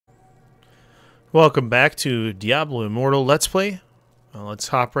Welcome back to Diablo Immortal Let's Play. Let's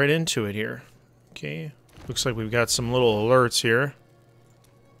hop right into it here. Okay, looks like we've got some little alerts here.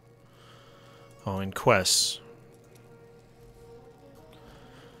 Oh, and quests.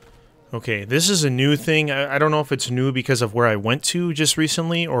 Okay, this is a new thing. I don't know if it's new because of where I went to just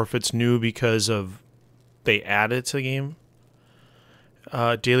recently, or if it's new because of they added it to the game.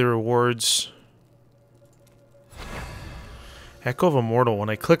 Daily rewards. Echo of Immortal. When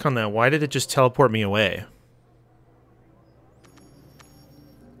I click on that, why did it just teleport me away?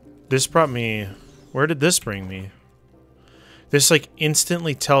 This brought me... Where did this bring me? This, like,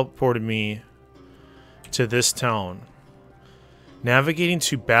 instantly teleported me to this town. Navigating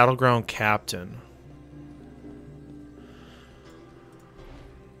to Battleground Captain.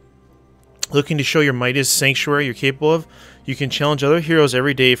 Looking to show your mightiest sanctuary you're capable of? You can challenge other heroes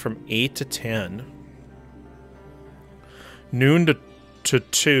every day from 8 to 10. Noon to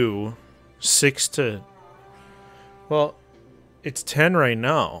 2. 6 to... Well, it's 10 right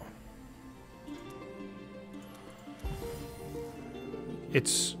now.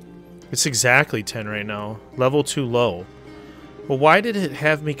 It's exactly 10 right now. Level too low. Well, why did it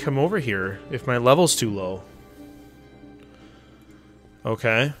have me come over here if my level's too low?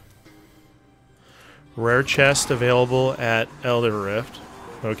 Okay. Rare chest available at Elder Rift.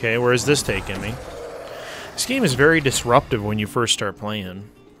 Okay, where is this taking me? This game is very disruptive when you first start playing.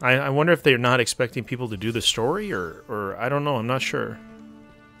 I wonder if they're not expecting people to do the story, or I don't know, I'm not sure.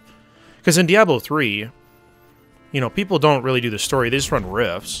 Because in Diablo 3, you know, people don't really do the story, they just run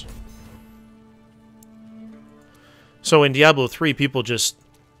rifts. So in Diablo 3, people just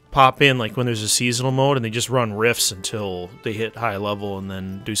pop in, like, when there's a seasonal mode, and they just run rifts until they hit high level, and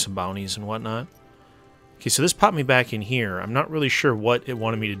then do some bounties and whatnot. Okay, so this popped me back in here. I'm not really sure what it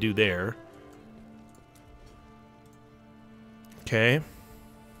wanted me to do there. Okay.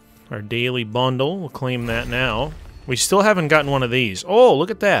 Our daily bundle. We'll claim that now. We still haven't gotten one of these. Oh, look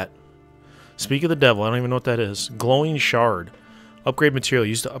at that. Speak of the devil. I don't even know what that is. Glowing shard. Upgrade material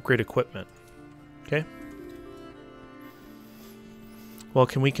used to upgrade equipment. Okay. Well,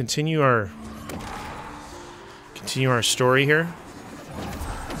 can we continue our story here?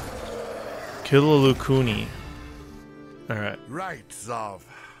 Kill a Lukuni. Alright. Right, Zav.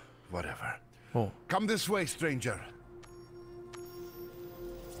 Whatever. Oh. Come this way, stranger.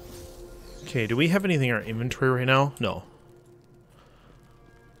 Okay, do we have anything in our inventory right now? No.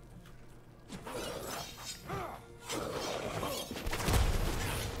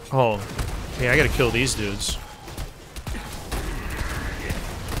 Oh. Okay, I gotta kill these dudes.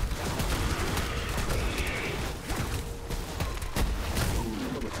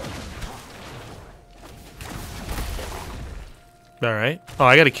 Alright. Oh,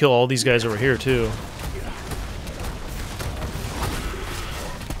 I gotta kill all these guys over here, too.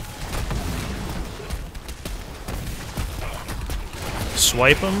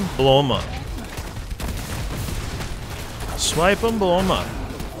 Swipe them, blow them up. Swipe them, blow them up.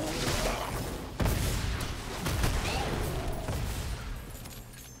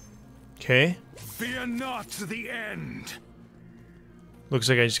 Okay. Fear not the end. Looks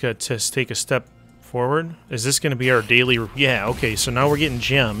like I just gotta take a step forward. Is this gonna be our daily... Yeah, okay, so now we're getting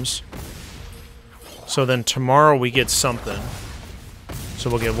gems. So then tomorrow we get something. So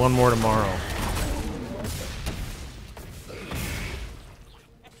we'll get one more tomorrow.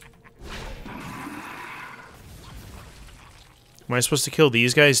 Am I supposed to kill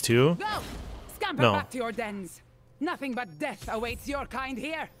these guys too? Go! Scamper back to your dens. Nothing but death awaits your kind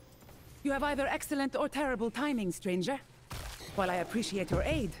here. You have either excellent or terrible timing, stranger. While I appreciate your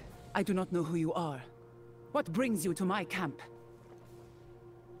aid, I do not know who you are. What brings you to my camp?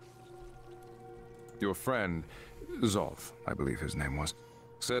 Your friend, Zolf, I believe his name was,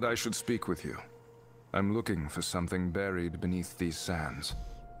 said I should speak with you. I'm looking for something buried beneath these sands.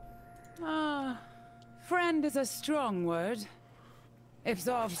 Ah, friend is a strong word. If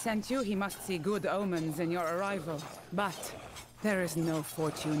Zolf sent you, he must see good omens in your arrival. But there is no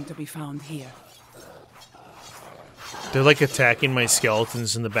fortune to be found here. They're like attacking my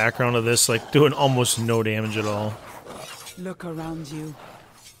skeletons in the background of this, like doing almost no damage at all. Look around you.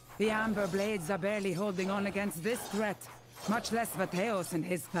 The Amber Blades are barely holding on against this threat, much less Vateos and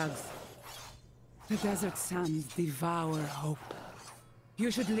his thugs. The desert sands devour hope. You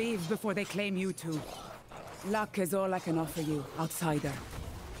should leave before they claim you too. Luck is all I can offer you, outsider.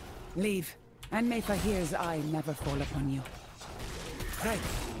 Leave, and may Fahir's eye never fall upon you. Right,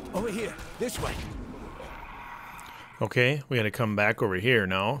 over here, this way. Okay, we gotta come back over here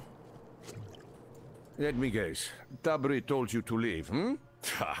now. Let me guess. Tabri told you to leave, hmm?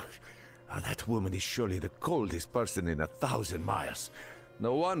 That woman is surely the coldest person in 1,000 miles.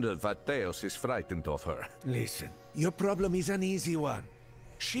 No wonder Vateos is frightened of her. Listen, your problem is an easy one.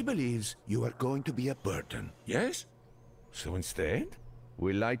 She believes you are going to be a burden, yes? So instead,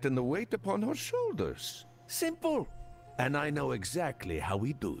 We lighten the weight upon her shoulders. simple. And I know exactly how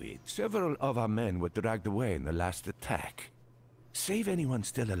we do it. Several of our men were dragged away in the last attack. Save anyone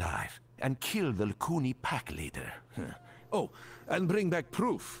still alive, and kill the Lakuni pack leader. Oh, and bring back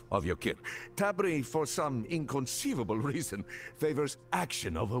proof of your kill. Tabri, for some inconceivable reason, favors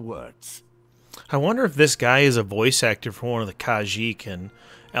action over words. I wonder if this guy is a voice actor for one of the Khajiit in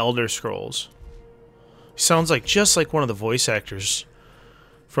Elder Scrolls. He sounds like just like one of the voice actors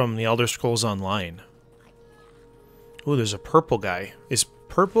from the Elder Scrolls Online. Ooh, there's a purple guy. Is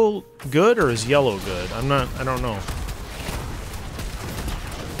purple good or is yellow good? I don't know.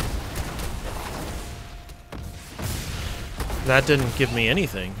 That didn't give me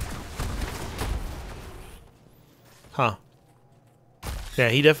anything. Huh. Yeah,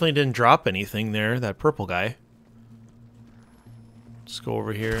 he definitely didn't drop anything there, that purple guy. Let's go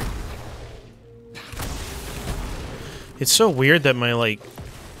over here. It's so weird that my, like...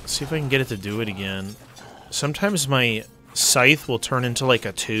 See if I can get it to do it again. Sometimes my scythe will turn into, like,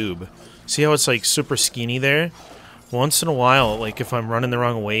 a tube. See how it's, like, super skinny there? Once in a while, like, if I'm running the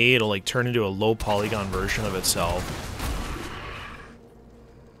wrong way, it'll, like, turn into a low polygon version of itself.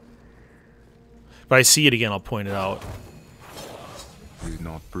 If I see it again, I'll point it out. He's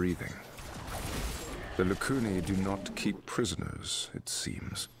not breathing. The Lakuni do not keep prisoners, it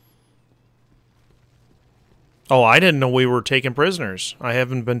seems. Oh, I didn't know we were taking prisoners. I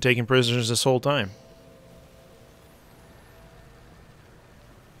haven't been taking prisoners this whole time.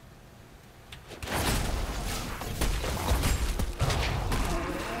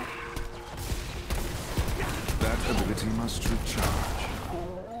 That ability must recharge.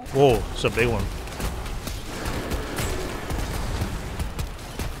 Whoa, it's a big one.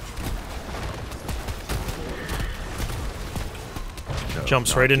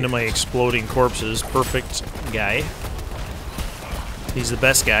 Jumps right into my exploding corpses. Perfect guy. He's the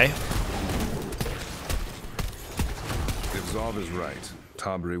best guy. If Zov is right,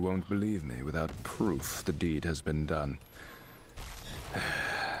 Tabri won't believe me without proof the deed has been done.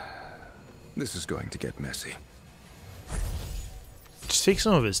 This is going to get messy. Just take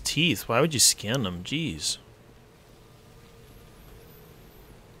some of his teeth. Why would you skin them? Jeez.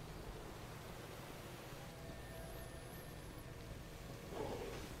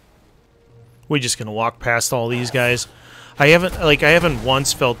 We just gonna walk past all these guys. I haven't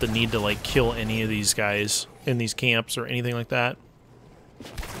once felt the need to like kill any of these guys in these camps or anything like that.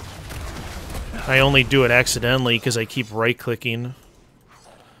 I only do it accidentally because I keep right-clicking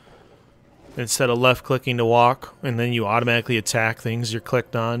instead of left-clicking to walk, and then you automatically attack things you're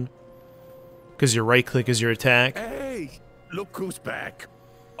clicked on because your right-click is your attack. Hey, look who's back.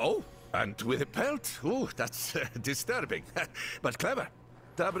 Oh, and with a pelt. Oh, that's disturbing, but clever.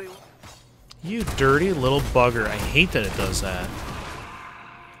 Tabri. You dirty little bugger. I hate that it does that.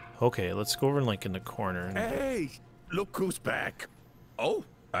 Okay, let's go over like in the corner. Hey, look who's back. Oh,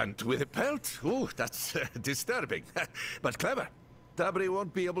 and with a pelt. Oh, that's disturbing, but clever. Tabri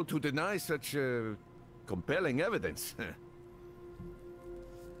won't be able to deny such compelling evidence.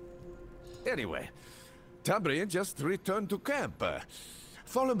 Anyway, Tabri just returned to camp.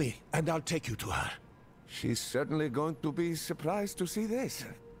 Follow me, and I'll take you to her. She's certainly going to be surprised to see this.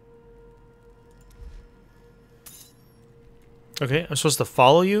 Okay, I'm supposed to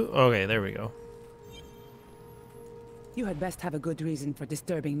follow you? Okay, there we go. You had best have a good reason for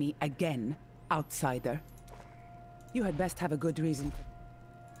disturbing me again, outsider. You had best have a good reason.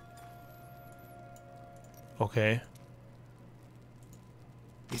 Okay.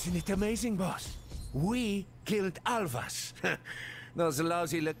 Isn't it amazing, boss? We killed Alvas. Those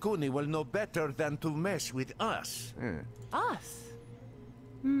lousy Lakuni will know better than to mess with us. Us?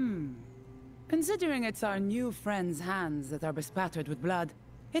 Considering it's our new friend's hands that are bespattered with blood,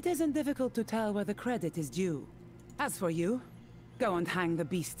 it isn't difficult to tell where the credit is due. As for you, go and hang the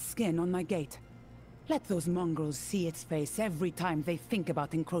beast's skin on my gate. Let those mongrels see its face every time they think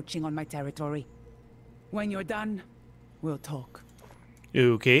about encroaching on my territory. When you're done, we'll talk.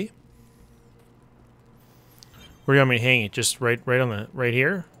 Okay. Where do you want me to hang it? Just right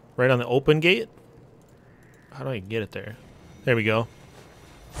here? Right on the open gate? How do I get it there? There we go.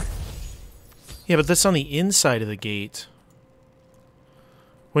 Yeah, but that's on the inside of the gate.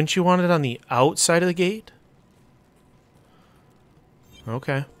 Wouldn't you want it on the outside of the gate?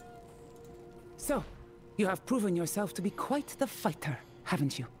 Okay. So, you have proven yourself to be quite the fighter,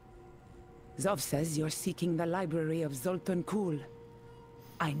 haven't you? Zov says you're seeking the library of Zoltan Kuhl.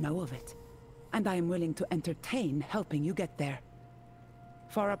 I know of it, and I am willing to entertain helping you get there.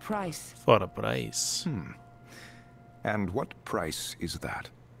 For a price. For a price. And what price is that?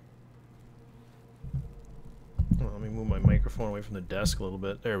 Oh, let me move my microphone away from the desk a little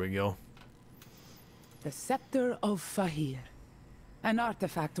bit. There we go. The Scepter of Fahir. An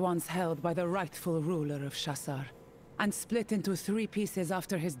artifact once held by the rightful ruler of Shassar, and split into 3 pieces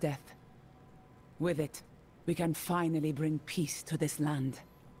after his death. With it, we can finally bring peace to this land.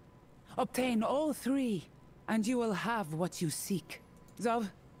 Obtain all 3, and you will have what you seek.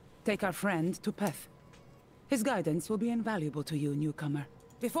 Zov, take our friend to Peth. His guidance will be invaluable to you, newcomer.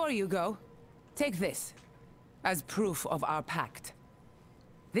 Before you go, take this, as proof of our pact.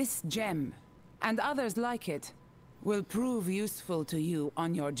 This gem, and others like it, will prove useful to you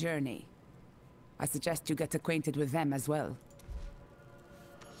on your journey. I suggest you get acquainted with them as well.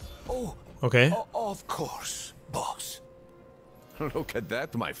 Oh, Okay. of course, boss. Look at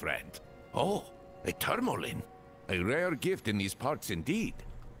that, my friend. Oh, a tourmaline. A rare gift in these parts indeed.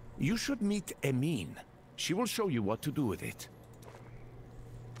 You should meet Emin. She will show you what to do with it.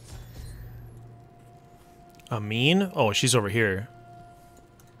 Amin? Oh, she's over here.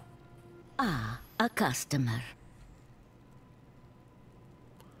 Ah, a customer.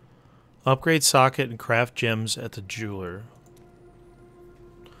 Upgrade socket and craft gems at the jeweler.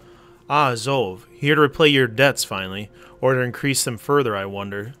 Ah, Zov. Here to repay your debts, finally. Or to increase them further, I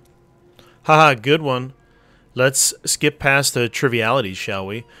wonder. Haha, good one. Let's skip past the trivialities, shall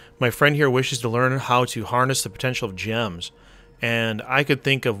we? My friend here wishes to learn how to harness the potential of gems. And I could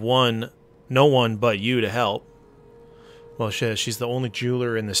think of no one but you to help. Well, she's the only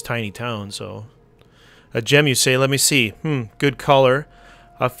jeweler in this tiny town, so... A gem, you say? Let me see. Good color.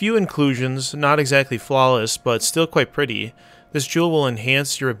 A few inclusions, not exactly flawless, but still quite pretty. This jewel will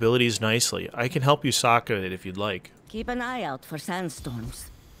enhance your abilities nicely. I can help you socket it if you'd like. Keep an eye out for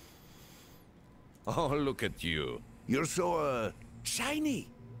sandstorms. Oh, look at you. You're so, shiny.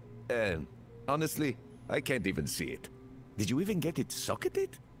 Honestly, I can't even see it. Did you even get it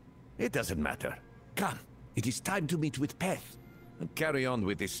socketed? It doesn't matter. Come, it is time to meet with Peth and carry on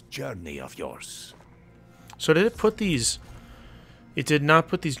with this journey of yours. So did it put these... It did not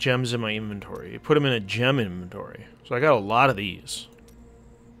put these gems in my inventory. It put them in a gem inventory. So I got a lot of these.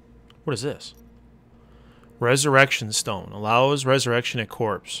 What is this? Resurrection Stone. Allows resurrection at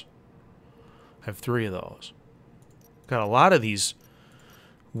corpse. I have 3 of those. Got a lot of these.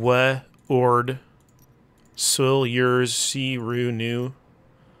 Ord. Sul, Yours, Si, Ru, Nu.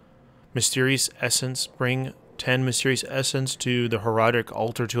 Mysterious Essence. Bring 10 Mysterious Essence to the Herodic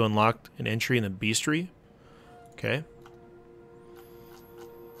Altar to unlock an entry in the Beastry. Okay.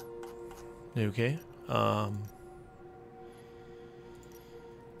 Okay. Well,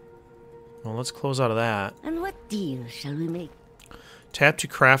 let's close out of that. And what deal shall we make? Tap to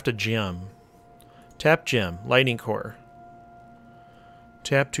craft a gem. Tap gem. Lightning core.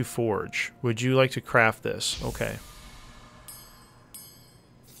 Tap to forge. Would you like to craft this? Okay.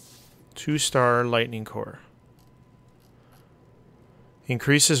 2-star lightning core.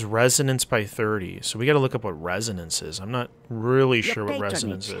 Increases resonance by 30. So we got to look up what resonance is. I'm not really sure what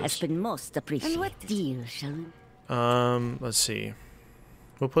resonance Your patronage is. has been most appreciated. And what deal shall we... Let's see.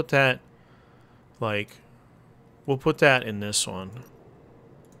 We'll put that, we'll put that in this one.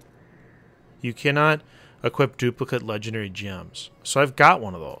 You cannot equip duplicate legendary gems. So I've got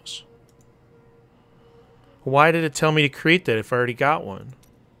one of those. Why did it tell me to create that if I already got one?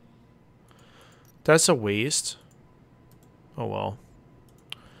 That's a waste. Oh well.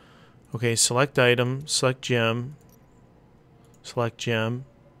 Okay, select item, select gem, select gem,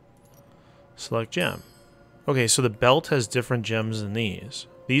 select gem. Okay, so the belt has different gems than these.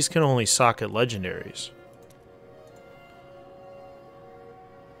 These can only socket legendaries.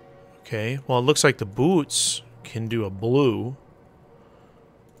 Okay, well it looks like the boots can do a blue.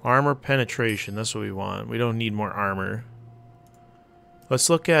 Armor penetration, that's what we want. We don't need more armor. Let's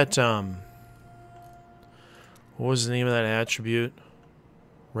look at, what was the name of that attribute?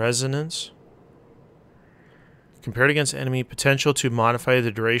 Resonance. Compared against enemy, potential to modify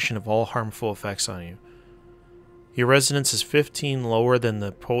the duration of all harmful effects on you. Your resonance is 15 lower than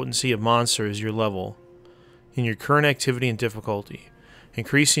the potency of monsters your level in your current activity and difficulty,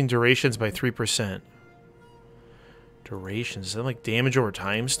 increasing durations by 3%. Durations, is that like damage over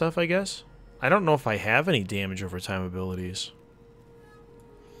time stuff, I guess? I don't know if I have any damage over time abilities.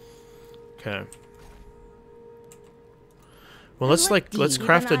 Okay. Well, let's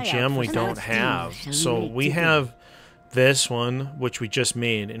craft a gem we don't have. So we have this one, which we just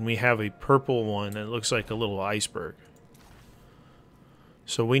made, and we have a purple one that looks like a little iceberg.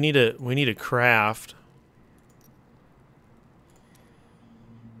 So we need to craft.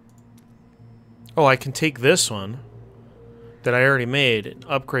 Oh, I can take this one that I already made and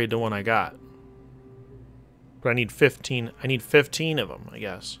upgrade the one I got. But I need 15. I need 15 of them, I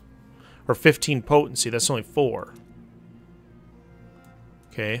guess. Or 15 potency. That's only 4.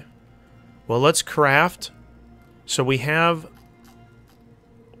 Okay. Well, let's craft. So we have...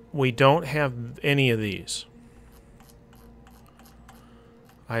 We don't have any of these.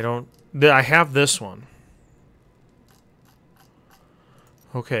 I don't... I have this one.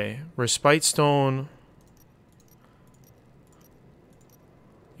 Okay. Respite Stone...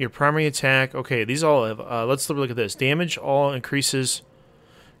 Your primary attack. Okay, these all have... let's look at this. Damage all increases...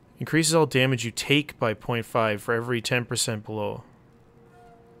 Increases all damage you take by 0.5 for every 10% below.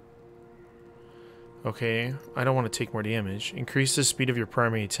 Okay, I don't want to take more damage. Increase the speed of your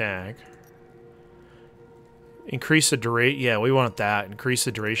primary attack. Increase the duration. Yeah, we want that. Increase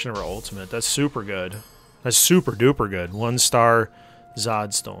the duration of our ultimate. That's super good. That's super duper good. 1-star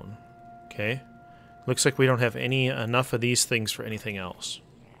Zodstone. Okay. Looks like we don't have enough of these things for anything else.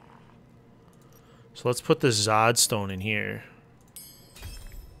 So let's put this Zodstone in here.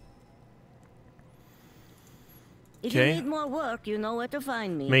 If you need more work, you know where to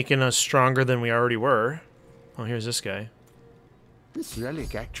find me. Making us stronger than we already were. Oh, here's this guy. This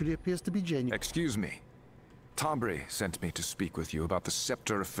relic actually appears to be genuine. Excuse me. Tabri sent me to speak with you about the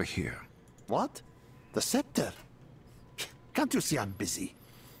Scepter of Fahir. What? The scepter? Can't you see I'm busy?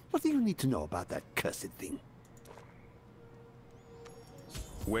 What do you need to know about that cursed thing?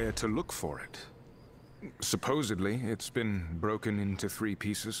 Where to look for it? Supposedly, it's been broken into 3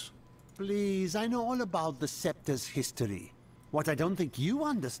 pieces. Please, I know all about the scepter's history. What I don't think you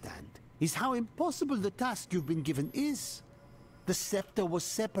understand is how impossible the task you've been given is. The scepter was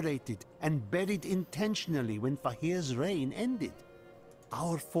separated and buried intentionally when Fahir's reign ended.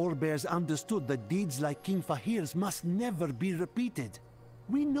 Our forebears understood that deeds like King Fahir's must never be repeated.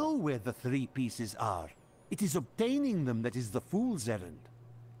 We know where the 3 pieces are. It is obtaining them that is the fool's errand.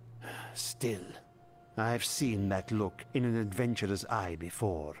 Still, I've seen that look in an adventurer's eye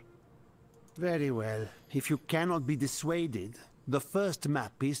before. Very well. If you cannot be dissuaded, the first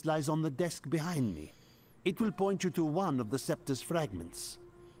map piece lies on the desk behind me. It will point you to one of the scepter's fragments.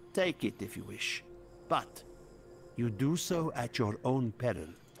 Take it if you wish, but you do so at your own peril.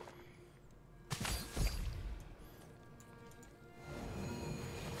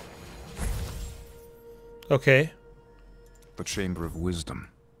 Okay. The Chamber of Wisdom.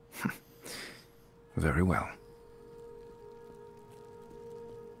 Very well.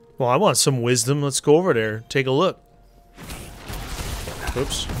 Well, I want some wisdom. Let's go over there. Take a look.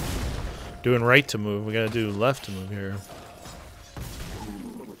 Oops. Doing right to move. We gotta do left to move here.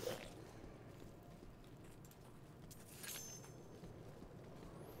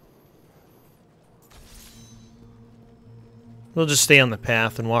 We'll just stay on the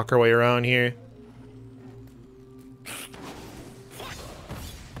path and walk our way around here.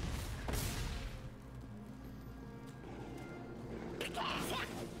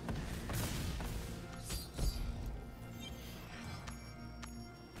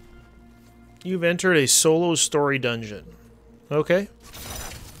 You've entered a solo story dungeon. Okay.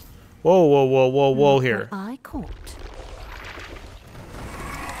 Whoa, whoa, whoa, whoa, whoa here. I caught.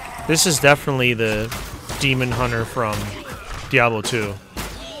 This is definitely the demon hunter from Diablo 2.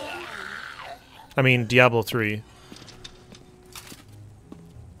 I mean, Diablo 3.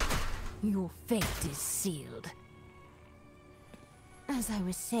 Your fate is sealed. As I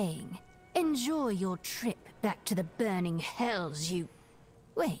was saying, enjoy your trip back to the burning hells you...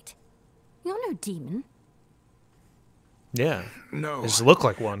 Wait. You're no demon. Yeah. No. Does look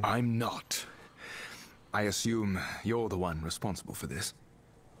like one. I'm not. I assume you're the one responsible for this.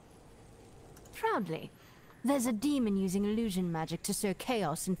 Proudly. There's a demon using illusion magic to sow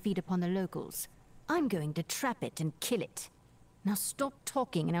chaos and feed upon the locals. I'm going to trap it and kill it. Now stop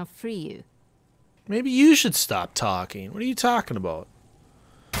talking and I'll free you. Maybe you should stop talking. What are you talking about?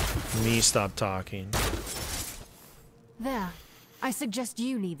 Me stop talking. There. I suggest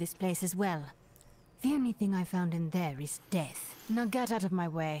you leave this place as well. The only thing I found in there is death. Now get out of my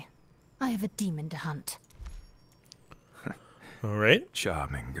way. I have a demon to hunt. All right.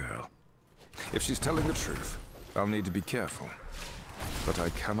 Charming girl. If she's telling the truth, I'll need to be careful. But I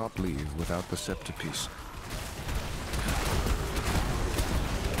cannot leave without the scepter piece.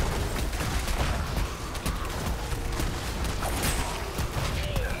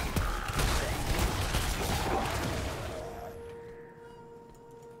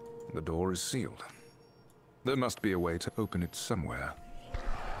 The door is sealed. There must be a way to open it somewhere.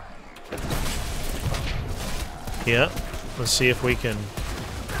 Yeah. Let's see if we can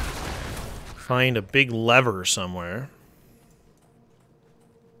find a big lever somewhere.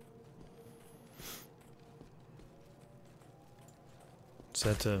 Is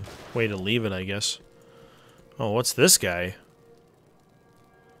that the way to leave it, I guess? Oh, what's this guy?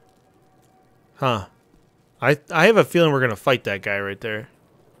 Huh. I have a feeling we're gonna fight that guy right there.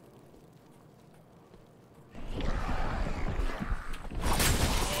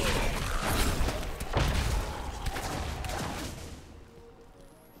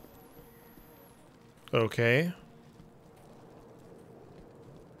 Okay.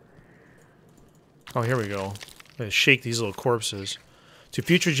 Oh, here we go. I'm gonna shake these little corpses. To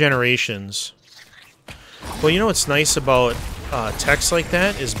future generations. Well, you know what's nice about text like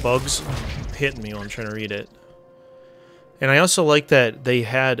that is bugs hitting me while I'm trying to read it. And I also like that they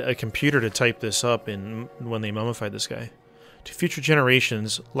had a computer to type this up in when they mummified this guy. To future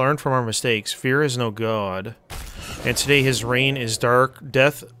generations, learn from our mistakes. Fear is no god. And today his reign is dark.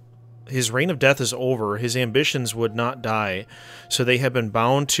 His reign of death is over. His ambitions would not die. So they have been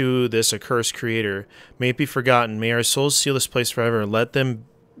bound to this accursed creator. May it be forgotten. May our souls seal this place forever. Let them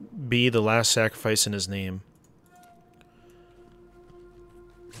be the last sacrifice in his name.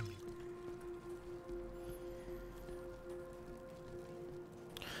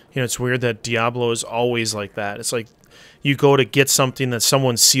 You know, it's weird that Diablo is always like that. It's like you go to get something that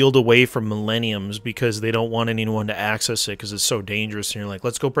someone sealed away for millenniums because they don't want anyone to access it because it's so dangerous, and you're like,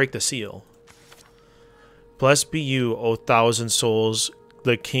 let's go break the seal. Blessed be you, O thousand souls,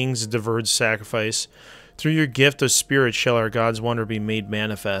 the king's diverged sacrifice. Through your gift of spirit shall our God's wonder be made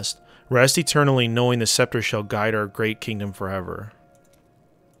manifest. Rest eternally, knowing the scepter shall guide our great kingdom forever.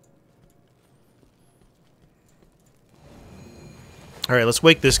 Alright, let's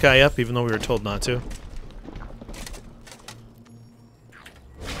wake this guy up, even though we were told not to.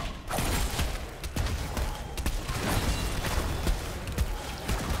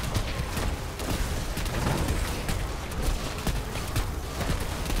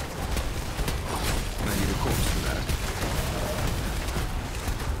 I need a corpse for that.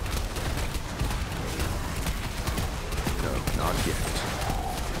 No, not yet.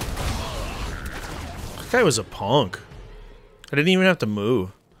 That guy was a punk. I didn't even have to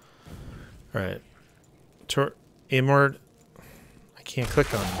move. Alright. Immortal. I can't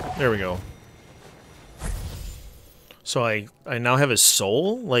click on it. There we go. So I now have his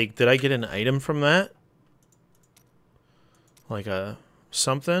soul? Like, did I get an item from that? Like a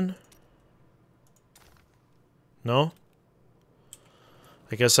something? No?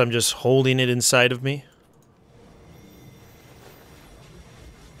 I guess I'm just holding it inside of me.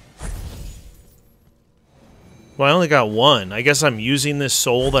 Well, I only got one. I guess I'm using this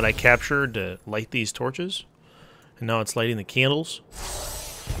soul that I captured to light these torches. And now it's lighting the candles.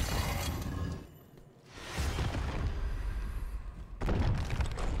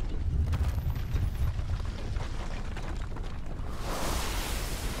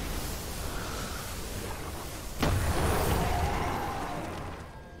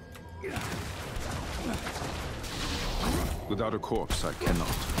 Without a corpse, I cannot.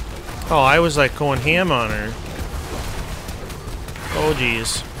 Oh, I was like going ham on her. Oh,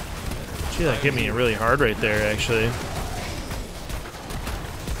 geez. She like hit me really hard right there, actually.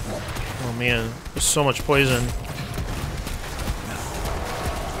 Oh, man. There's so much poison.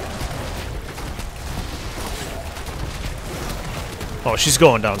 Oh, she's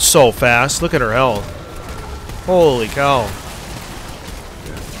going down so fast. Look at her health. Holy cow.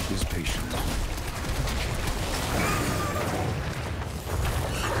 Death is patient.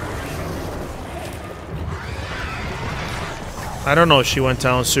 I don't know if she went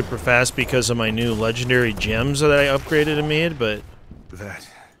down super fast because of my new legendary gems that I upgraded and made, but... That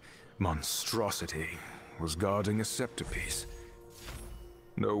monstrosity was guarding a scepter piece.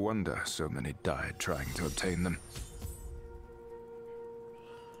 No wonder so many died trying to obtain them.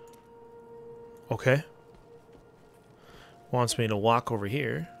 Okay. Wants me to walk over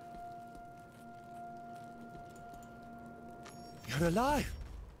here. You're alive.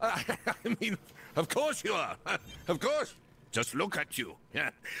 I mean, of course you are. Of course. Just look at you. Yeah.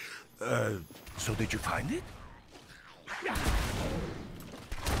 So did you find it?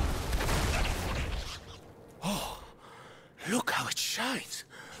 Oh, look how it shines.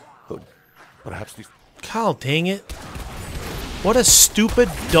 Oh, perhaps this... God dang it. What a stupid,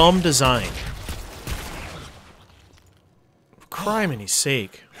 dumb design. For criminy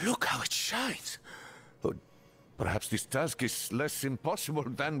sake. Look how it shines. Oh, perhaps this task is less impossible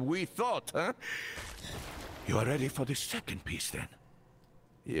than we thought, huh? You are ready for the second piece, then?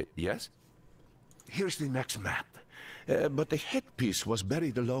 Yes? Here's the next map. But the headpiece was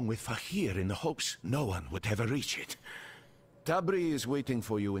buried along with Fahir in the hopes no one would ever reach it. Tabri is waiting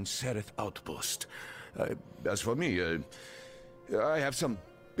for you in Sereth Outpost. As for me, I have some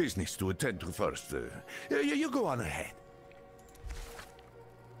business to attend to first. You go on ahead.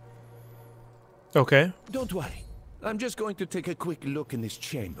 Okay. Don't worry. I'm just going to take a quick look in this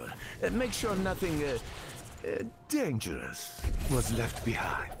chamber and make sure nothing dangerous was left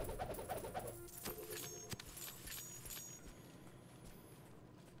behind.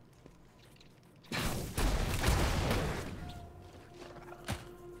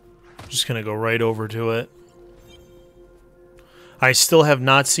 Just gonna go right over to it. I still have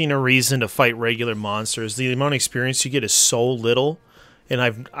not seen a reason to fight regular monsters. The amount of experience you get is so little,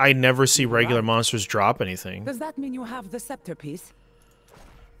 and I never see regular monsters drop anything. Does that mean you have the scepter piece?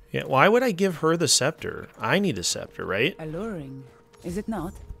 Yeah, why would I give her the scepter? I need a scepter, right? Alluring, is it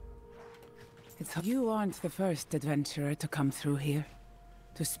not? You aren't the first adventurer to come through here,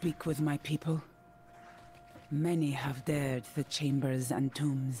 to speak with my people. Many have dared the chambers and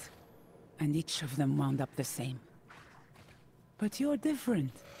tombs, and each of them wound up the same. But you're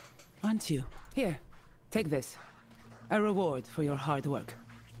different, aren't you? Here, take this. A reward for your hard work.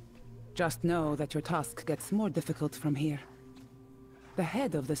 Just know that your task gets more difficult from here. The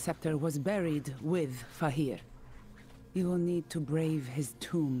head of the scepter was buried with Fahir. You will need to brave his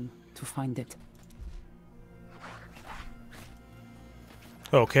tomb to find it.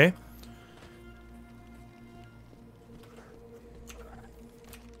 Okay.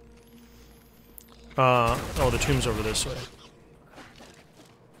 Oh, the tomb's over this way.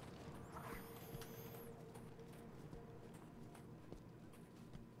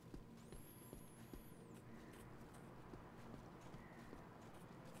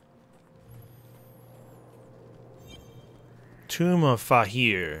 Tomb of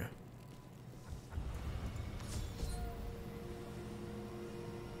Fahir.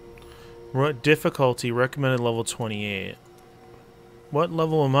 Difficulty recommended level 28. What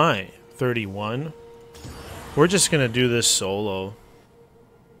level am I? 31? We're just gonna do this solo.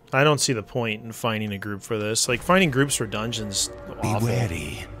 I don't see the point in finding a group for this. Like, finding groups for dungeons, awful. Be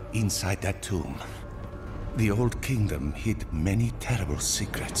wary inside that tomb. The old kingdom hid many terrible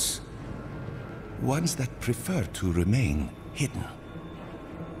secrets. Ones that prefer to remain hidden.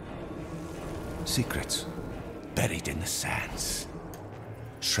 Secrets buried in the sands,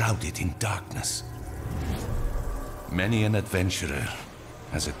 shrouded in darkness. Many an adventurer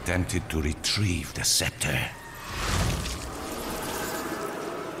has attempted to retrieve the scepter.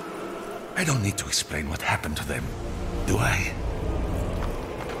 I don't need to explain what happened to them, do I?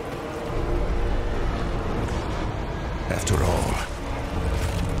 After all,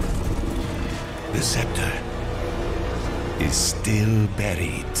 the scepter is still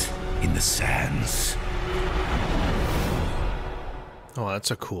buried in the sands. Oh,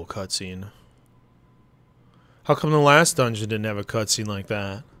 that's a cool cutscene. How come the last dungeon didn't have a cutscene like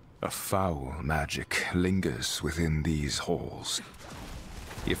that? A foul magic lingers within these halls.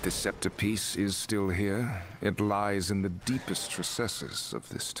 If the scepter piece is still here, it lies in the deepest recesses of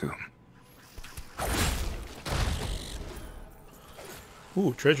this tomb.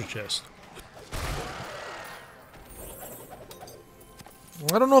 Ooh, treasure chest.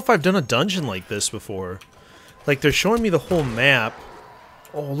 I don't know if I've done a dungeon like this before. Like, they're showing me the whole map.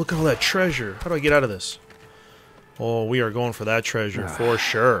 Oh, look at all that treasure. How do I get out of this? Oh, we are going for that treasure for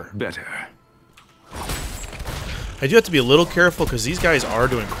sure. Better. I do have to be a little careful because these guys are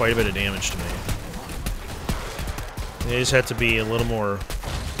doing quite a bit of damage to me. I just have to be a little more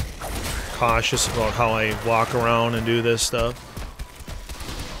cautious about how I walk around and do this stuff.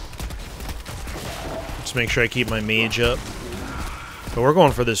 Just make sure I keep my mage up. But we're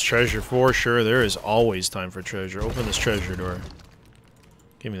going for this treasure for sure. There is always time for treasure. Open this treasure door.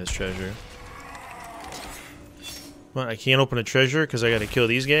 Give me this treasure. What, I can't open a treasure because I gotta kill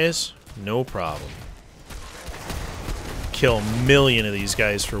these guys? No problem. Kill a million of these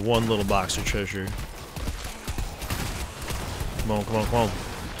guys for one little box of treasure. Come on, come on, come on.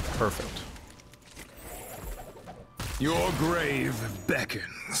 Perfect. Your grave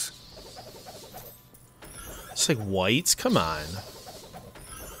beckons. It's like whites? Come on.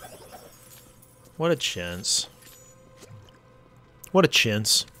 What a chintz. What a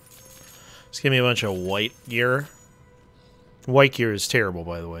chintz. Just give me a bunch of white gear. White gear is terrible,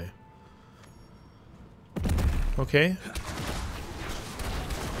 by the way. Okay.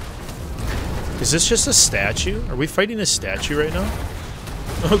 Is this just a statue? Are we fighting a statue right now?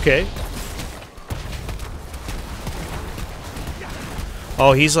 Okay.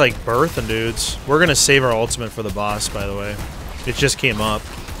 Oh, he's like birthing dudes. We're gonna save our ultimate for the boss, by the way. It just came up.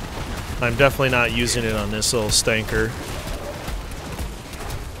 I'm definitely not using it on this little stanker.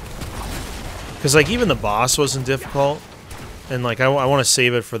 Because like even the boss wasn't difficult. And like I want to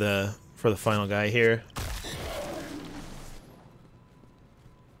save it for the final guy here.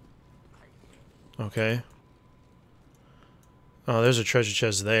 Okay. Oh, there's a treasure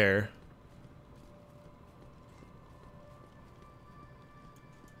chest there.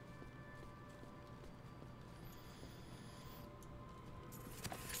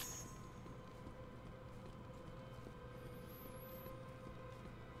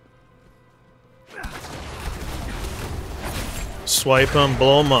 Swipe them,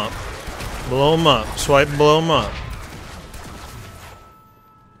 blow them up. Blow them up. Swipe, blow them up.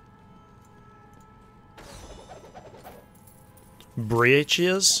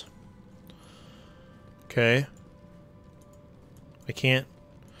 Breaches? Okay. I can't...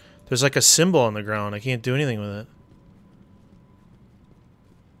 There's like a symbol on the ground. I can't do anything with it.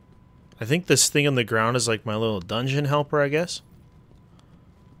 I think this thing on the ground is like my little dungeon helper, I guess.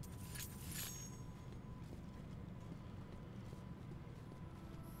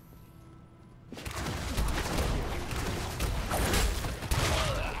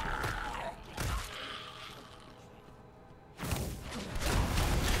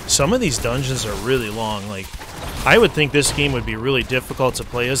 Some of these dungeons are really long. Like, I would think this game would be really difficult to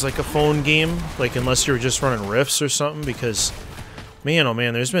play as like a phone game, like unless you were just running rifts or something, because man, oh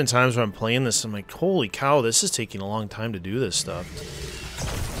man, there's been times when I'm playing this, I'm like, holy cow, this is taking a long time to do this stuff.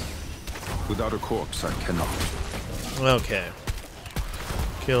 Without a corpse, I cannot. Okay.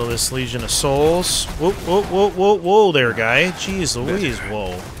 Kill this Legion of Souls. Whoa, whoa, whoa, whoa, whoa there, guy. Jeez Louise,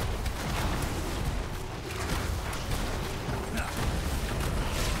 whoa.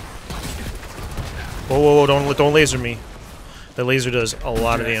 Whoa, whoa, whoa, don't laser me. The laser does a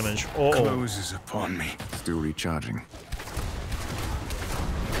lot of damage. Oh, closes upon me. Still recharging.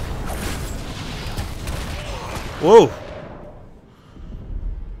 Whoa!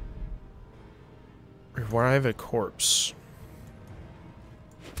 Revive a corpse.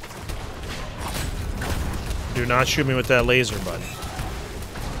 Do not shoot me with that laser, buddy.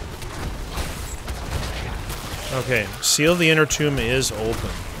 Okay, Seal of the Inner Tomb is open.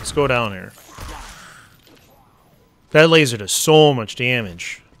 Let's go down here. That laser does so much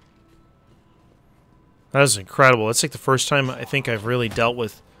damage. That is incredible. That's like the first time I think I've really dealt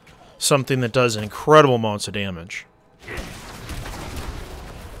with something that does incredible amounts of damage.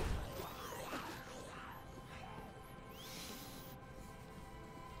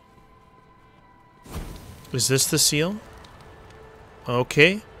 Is this the seal?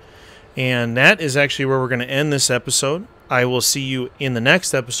 Okay. And that is actually where we're going to end this episode. I will see you in the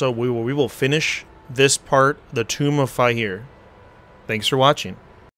next episode. We will finish this part, the Tomb of Fahir. Thanks for watching.